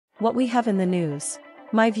What we have in the news.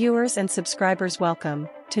 My viewers and subscribers, welcome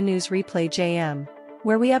to News Replay JM,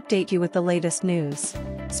 where we update you with the latest news,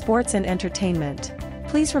 sports and entertainment.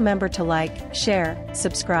 Please remember to like, share,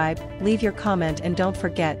 subscribe, leave your comment, and don't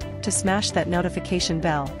forget to smash that notification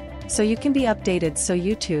bell so you can be updated so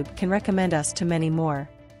YouTube can recommend us to many more.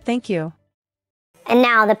 Thank you. And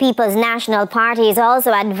now the People's National Party is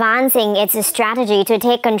also advancing its strategy to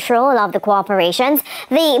take control of the corporations.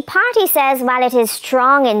 The party says while it is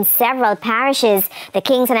strong in several parishes, the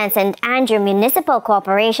Kingston and St. Andrew Municipal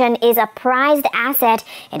Corporation is a prized asset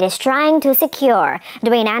it is trying to secure.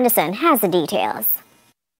 Dwayne Anderson has the details.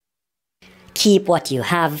 Keep what you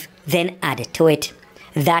have, then add it to it.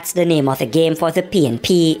 That's the name of the game for the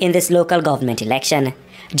PNP in this local government election.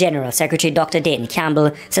 General Secretary Dr. Dayton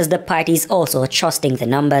Campbell says the party is also trusting the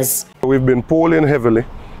numbers. We've been polling heavily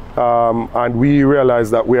and we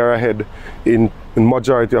realize that we are ahead in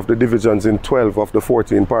majority of the divisions in 12 of the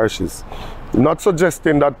 14 parishes. Not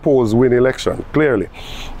suggesting that polls win election, clearly,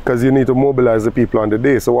 because you need to mobilize the people on the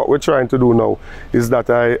day. So what we're trying to do now is that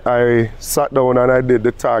I sat down and I did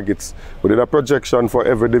the targets. We did a projection for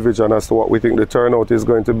every division as to what we think the turnout is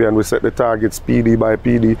going to be, and we set the targets PD by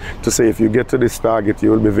PD to say if you get to this target,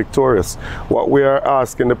 you will be victorious. What we are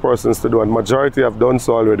asking the persons to do, and majority have done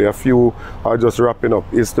so already, a few are just wrapping up,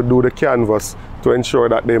 is to do the canvas to ensure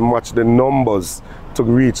that they match the numbers to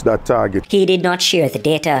reach that target. He did not share the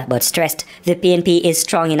data, but stressed the PNP is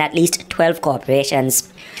strong in at least 12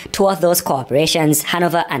 corporations. Two of those corporations,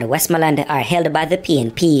 Hanover and Westmoreland, are held by the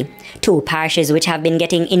PNP, two parishes which have been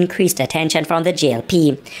getting increased attention from the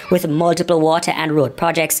JLP, with multiple water and road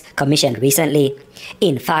projects commissioned recently.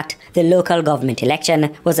 In fact, the local government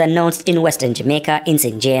election was announced in Western Jamaica in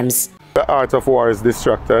St. James. The art of war is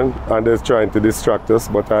distracting, and they're trying to distract us,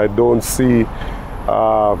 but I don't see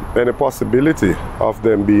any possibility of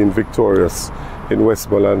them being victorious in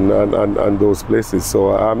Westmoreland and those places.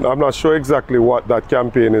 So I'm not sure exactly what that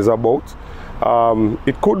campaign is about.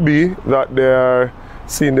 It could be that they're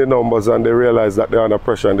seeing the numbers and they realize that they're under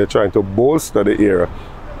pressure and they're trying to bolster the era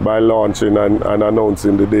by launching and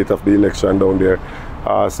announcing the date of the election down there.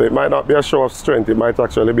 So it might not be a show of strength, it might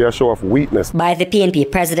actually be a show of weakness. By the PNP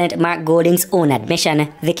President Mark Golding's own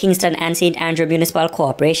admission, the Kingston and St. Andrew Municipal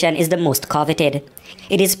Corporation is the most coveted.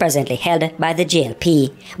 It is presently held by the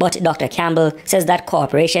JLP, but Dr. Campbell says that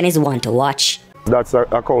corporation is one to watch. That's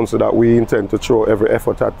a council that we intend to throw every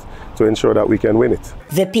effort at to ensure that we can win it.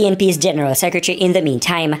 The PNP's General Secretary, in the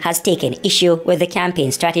meantime, has taken issue with the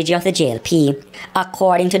campaign strategy of the JLP.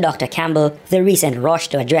 According to Dr. Campbell, the recent rush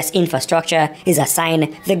to address infrastructure is a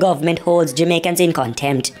sign the government holds Jamaicans in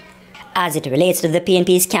contempt. As it relates to the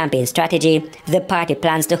PNP's campaign strategy, the party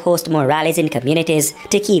plans to host more rallies in communities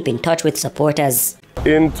to keep in touch with supporters.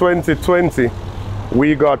 In 2020,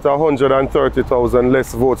 we got 130,000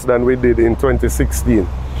 less votes than we did in 2016.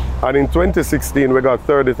 And in 2016, we got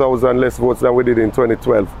 30,000 less votes than we did in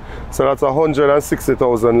 2012. So that's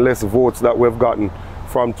 160,000 less votes that we've gotten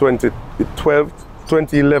from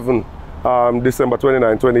 2011, December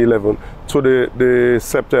 29, 2011, to the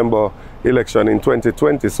September election in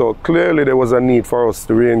 2020. So clearly there was a need for us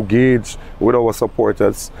to re-engage with our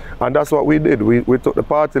supporters. And that's what we did. We took the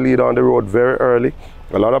party lead on the road very early.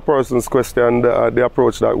 A lot of persons questioned the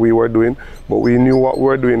approach that we were doing, but we knew what we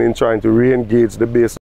were doing in trying to re-engage the base.